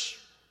church,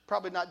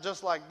 probably not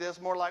just like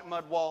this, more like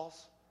mud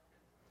walls.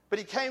 But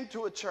he came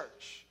to a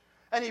church.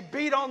 And he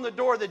beat on the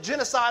door. The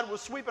genocide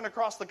was sweeping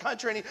across the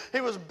country. And he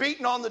was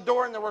beating on the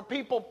door. And there were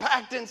people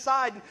packed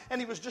inside.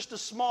 And he was just a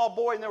small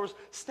boy. And there was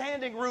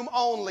standing room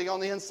only on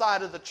the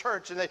inside of the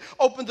church. And they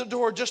opened the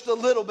door just a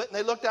little bit. And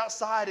they looked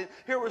outside. And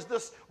here was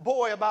this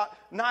boy about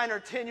 9 or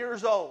 10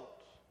 years old.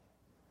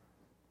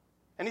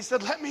 And he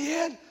said, let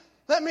me in.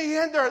 Let me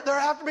in. They're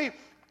after me.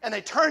 And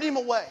they turned him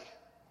away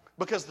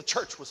because the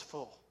church was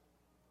full.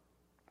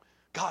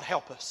 God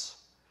help us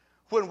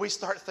when we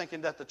start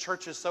thinking that the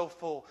church is so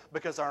full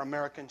because our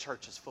American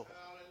church is full.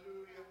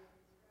 Hallelujah.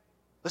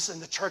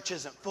 Listen, the church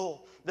isn't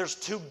full. There's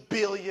 2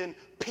 billion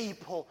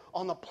people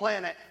on the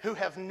planet who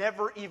have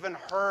never even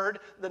heard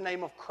the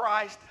name of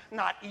Christ,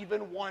 not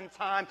even one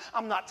time.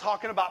 I'm not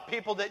talking about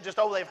people that just,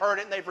 they've heard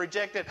it and they've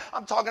rejected.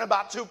 I'm talking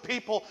about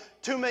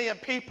 2 million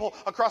people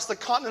across the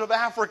continent of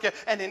Africa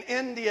and in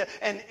India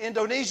and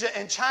Indonesia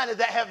and China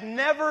that have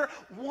never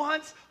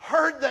once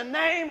heard the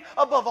name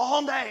above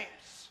all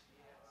names.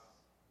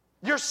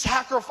 Your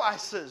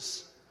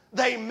sacrifices,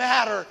 they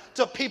matter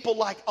to people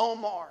like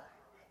Omar.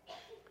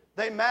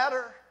 They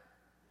matter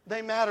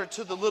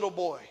to the little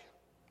boy.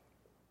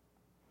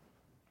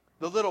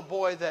 The little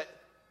boy that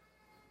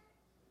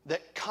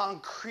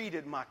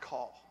concreted my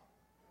call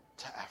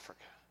to Africa.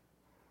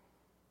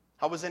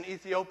 I was in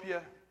Ethiopia.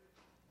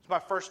 It was my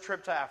first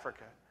trip to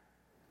Africa.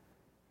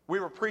 We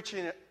were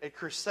preaching a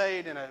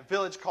crusade in a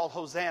village called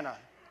Hosanna.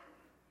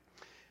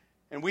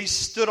 And we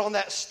stood on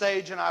that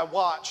stage and I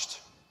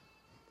watched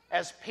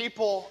as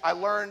people, I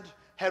learned,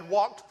 had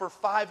walked for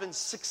 5 and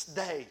 6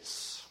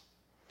 days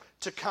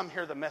to come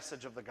hear the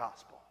message of the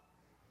gospel.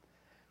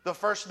 The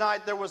first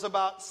night there was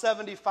about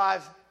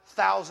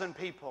 75,000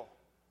 people.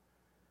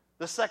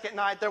 The second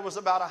night there was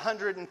about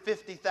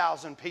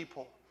 150,000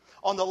 people.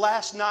 On the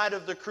last night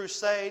of the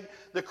crusade,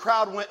 the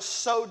crowd went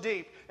so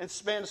deep and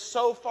spanned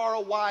so far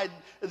wide,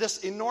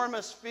 this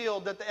enormous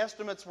field, that the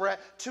estimates were at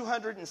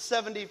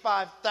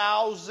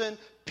 275,000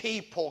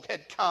 people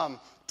had come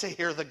to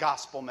hear the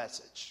gospel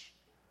message.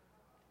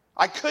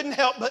 I couldn't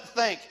help but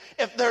think,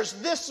 if there's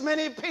this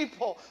many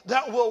people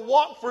that will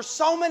walk for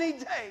so many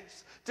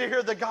days to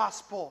hear the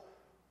gospel,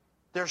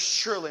 there's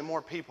surely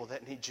more people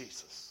that need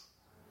Jesus.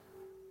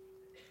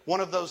 One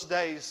of those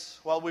days,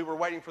 while we were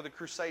waiting for the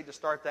crusade to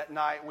start that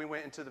night, we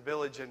went into the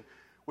village and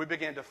we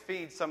began to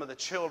feed some of the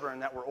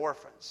children that were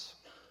orphans.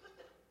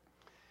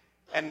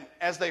 And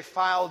as they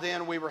filed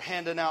in, we were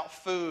handing out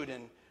food,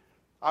 and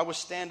I was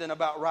standing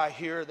about right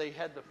here. They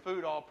had the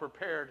food all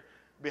prepared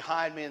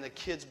behind me, and the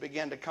kids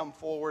began to come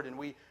forward, and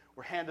we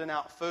were handing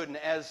out food. And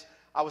as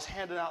I was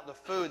handing out the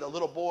food, the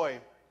little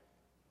boy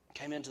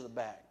came into the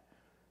bag,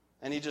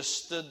 and he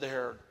just stood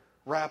there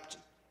wrapped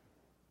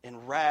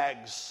in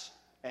rags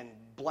and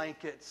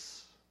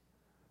blankets,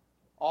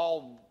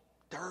 all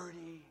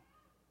dirty,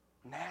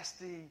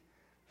 nasty.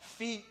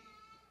 Feet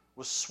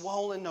was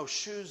swollen, no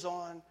shoes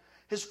on.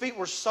 His feet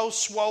were so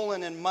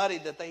swollen and muddy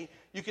that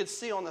you could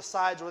see on the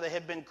sides where they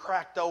had been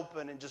cracked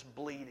open and just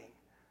bleeding.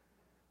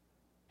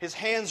 His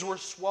hands were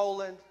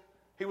swollen.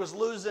 He was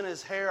losing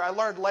his hair. I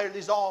learned later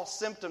these are all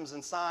symptoms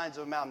and signs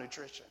of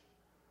malnutrition.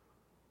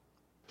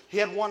 He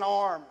had one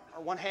arm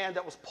or one hand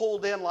that was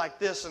pulled in like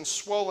this and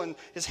swollen.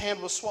 His hand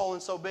was swollen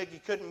so big he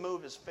couldn't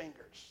move his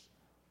fingers.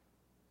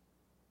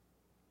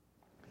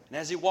 And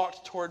as he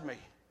walked toward me,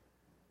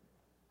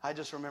 I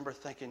just remember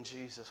thinking,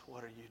 Jesus,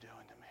 what are you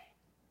doing to me?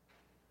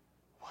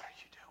 What are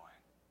you doing?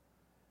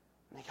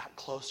 And he got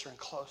closer and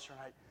closer, and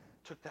I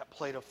took that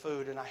plate of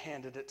food and I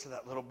handed it to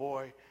that little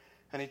boy.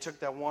 And he took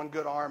that one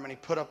good arm and he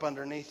put up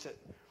underneath it.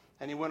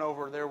 And he went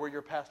over there where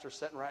your pastor's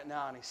sitting right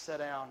now, and he sat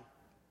down.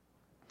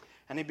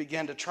 And he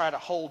began to try to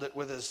hold it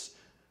with his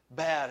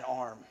bad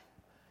arm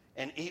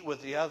and eat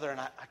with the other. And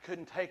I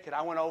couldn't take it.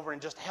 I went over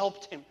and just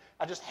helped him.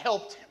 I just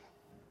helped him.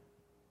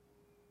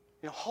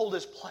 Hold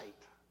his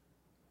plate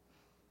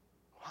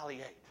while he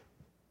ate.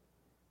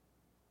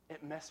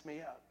 It messed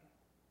me up.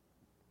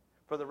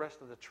 For the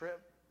rest of the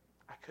trip,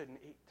 I couldn't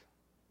eat.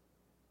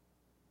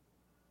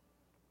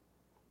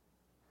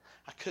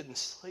 I couldn't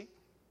sleep.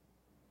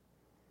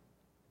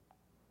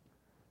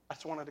 I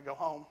just wanted to go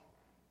home.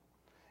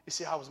 You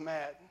see, I was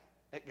mad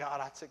at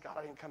God. I said, God,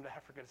 I didn't come to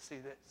Africa to see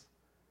this.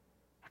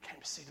 I came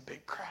to see the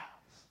big crowds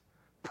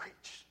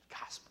preach the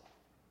gospel.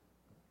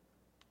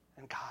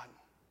 And God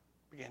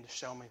began to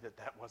show me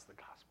that was the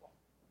gospel.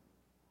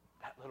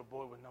 That little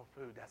boy with no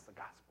food, that's the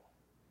gospel.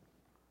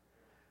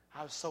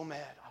 I was so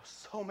mad. I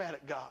was so mad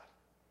at God.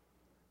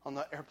 On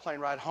the airplane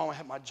ride home, I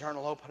had my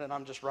journal open, and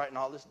I'm just writing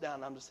all this down.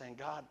 And I'm just saying,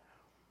 God,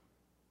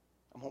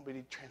 I won't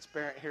be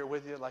transparent here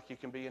with you like you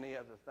can be any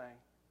other thing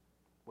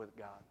with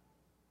God.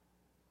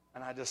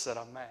 And I just said,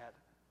 I'm mad.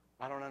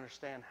 I don't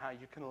understand how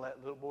you can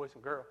let little boys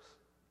and girls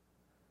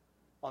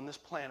on this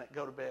planet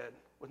go to bed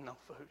with no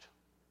food,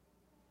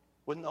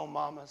 with no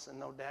mamas and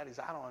no daddies.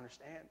 I don't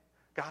understand.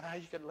 God, how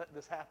you could let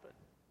this happen?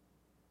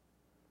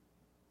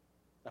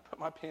 I put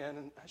my pen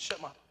and I shut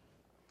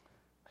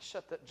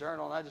that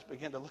journal, and I just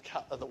began to look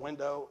out of the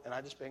window, and I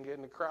just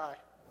began to cry.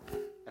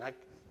 And I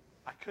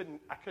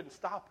couldn't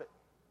stop it.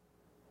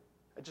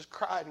 I just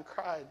cried and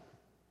cried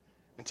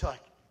until I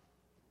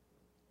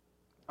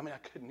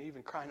couldn't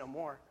even cry no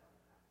more.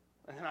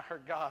 And then I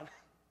heard God.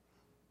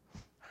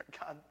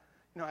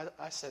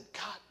 I said,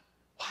 God,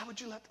 why would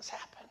you let this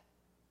happen?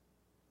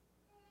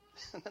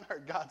 And then I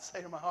heard God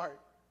say to my heart,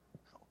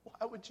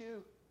 why would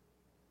you?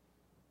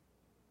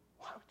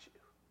 Why would you?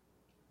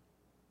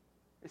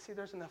 You see,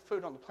 there's enough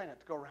food on the planet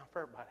to go around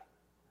for everybody.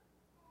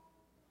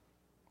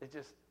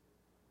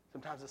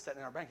 Sometimes it's sitting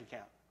in our bank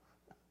account.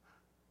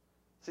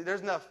 See,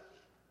 there's enough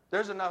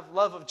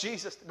love of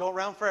Jesus to go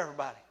around for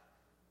everybody.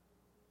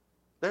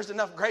 There's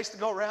enough grace to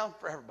go around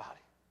for everybody.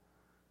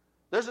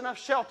 There's enough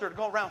shelter to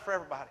go around for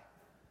everybody.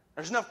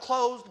 There's enough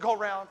clothes to go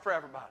around for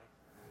everybody.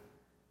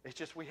 It's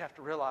just we have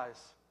to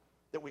realize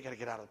that we got to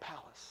get out of the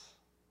palace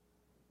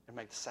and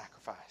make the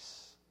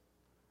sacrifice,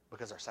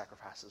 because our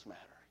sacrifices matter.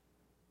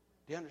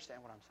 Do you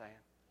understand what I'm saying?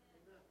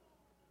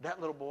 That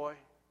little boy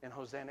in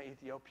Hosanna,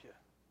 Ethiopia.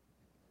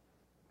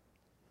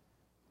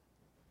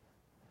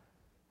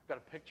 I've got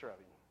a picture of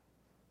him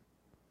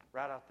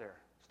right out there.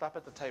 Stop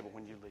at the table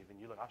when you leave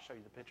and you look. I'll show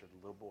you the picture of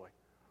the little boy.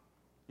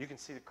 You can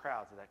see the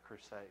crowds of that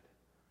crusade.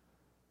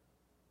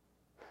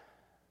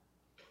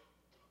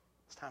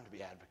 It's time to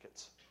be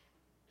advocates.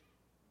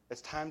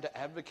 It's time to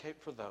advocate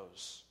for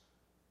those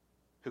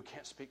who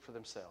can't speak for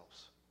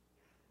themselves.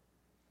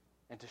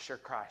 and to share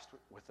Christ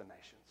with the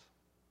nations.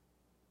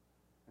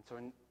 And so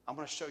I'm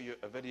going to show you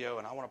a video,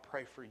 and I want to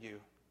pray for you.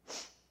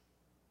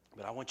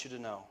 But I want you to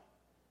know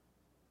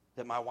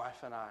that my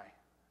wife and I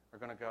are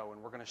going to go,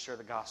 and we're going to share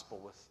the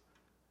gospel with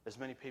as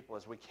many people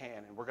as we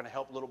can. And we're going to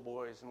help little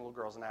boys and little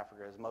girls in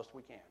Africa as most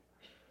we can.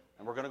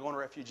 And we're going to go into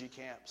refugee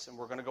camps, and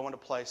we're going to go into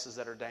places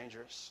that are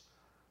dangerous.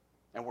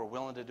 And we're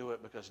willing to do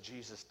it because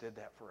Jesus did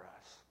that for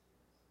us.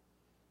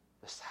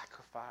 The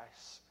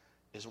sacrifice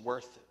is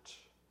worth it.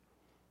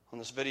 On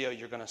this video,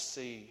 you're going to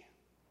see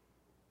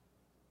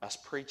us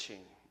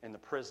preaching in the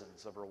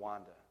prisons of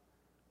Rwanda.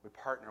 We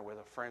partner with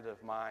a friend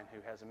of mine who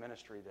has a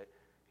ministry that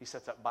he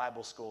sets up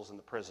Bible schools in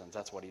the prisons.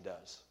 That's what he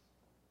does.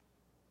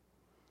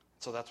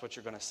 So that's what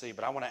you're going to see.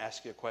 But I want to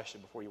ask you a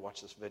question before you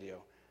watch this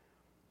video.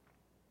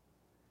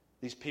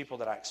 These people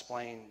that I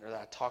explained, or that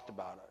I talked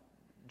about,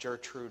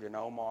 Jerod and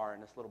Omar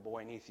and this little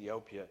boy in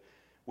Ethiopia,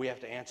 we have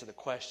to answer the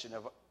question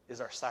of,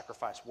 is our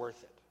sacrifice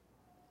worth it?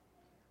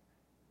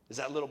 Is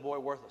that little boy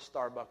worth a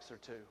Starbucks or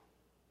two?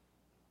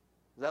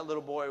 Is that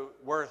little boy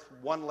worth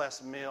one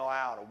less meal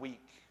out a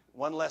week?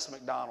 One less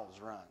McDonald's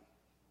run?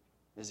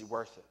 Is he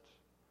worth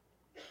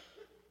it?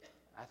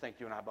 I think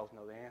you and I both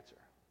know the answer.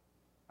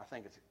 I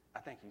think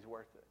he's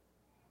worth it.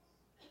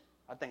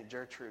 I think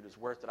Jerod is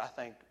worth it. I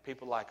think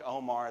people like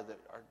Omar that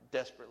are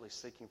desperately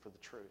seeking for the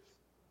truth,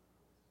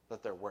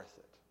 that they're worth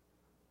it.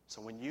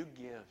 So when you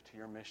give to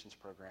your missions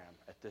program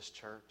at this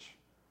church,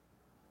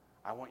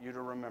 I want you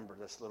to remember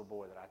this little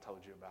boy that I told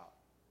you about,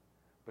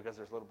 because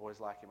there's little boys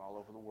like him all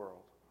over the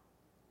world.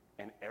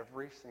 And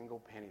every single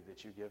penny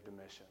that you give to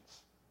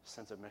missions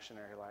sends a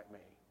missionary like me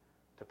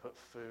to put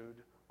food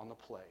on the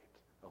plate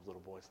of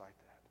little boys like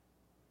that.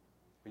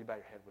 Will you bow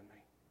your head with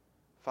me?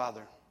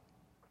 Father,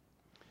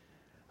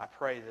 I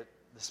pray that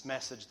this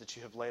message that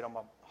you have laid on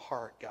my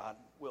heart, God,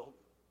 will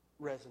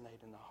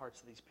resonate in the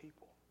hearts of these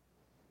people.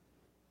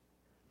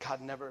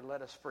 God, never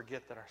let us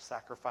forget that our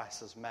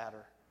sacrifices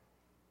matter.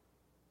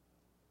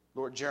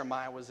 Lord,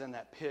 Jeremiah was in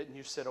that pit, and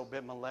you said,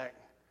 Abimelech,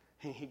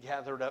 he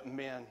gathered up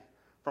men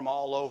from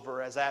all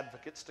over as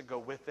advocates to go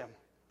with him.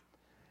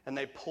 And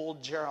they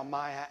pulled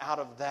Jeremiah out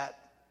of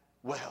that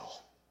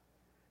well.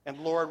 And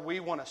Lord, we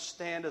want to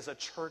stand as a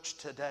church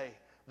today,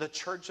 the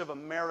Church of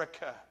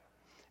America,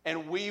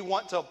 and we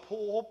want to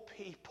pull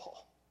people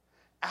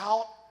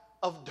out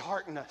of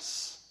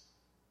darkness.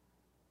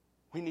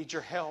 We need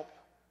your help.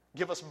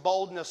 Give us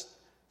boldness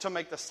to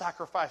make the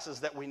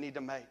sacrifices that we need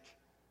to make.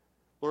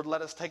 Lord,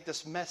 let us take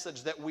this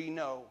message that we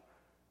know.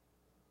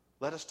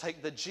 Let us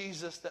take the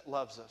Jesus that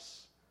loves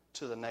us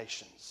to the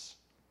nations.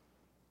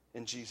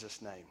 In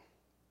Jesus' name,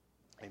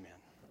 amen.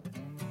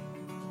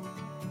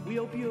 We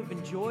hope you have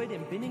enjoyed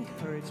and been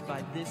encouraged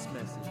by this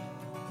message.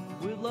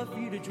 We would love for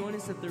you to join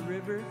us at the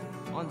river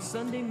on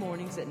Sunday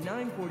mornings at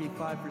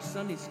 9:45 for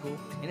Sunday school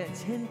and at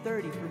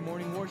 10:30 for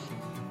morning worship.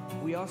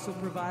 We also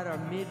provide our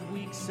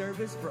midweek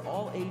service for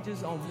all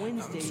ages on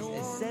Wednesdays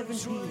at 7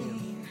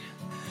 p.m.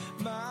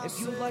 If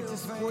you would like to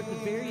support the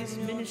various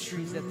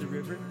ministries at the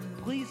river,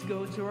 please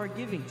go to our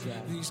giving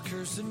tab. We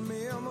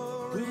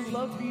would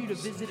love for you to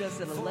visit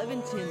us at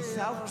 1110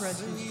 South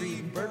Preston Street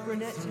in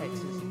Burke-Burnett,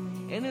 Texas.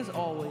 And as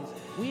always,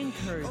 we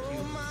encourage you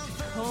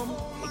to come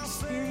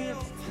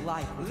experience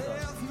life with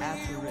us at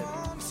the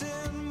river.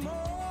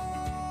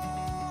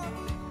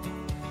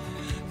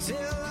 Till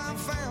I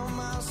found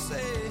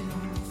myself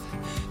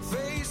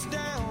face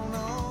down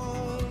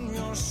on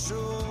your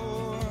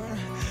shore.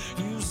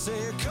 You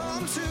say,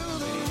 come to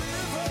the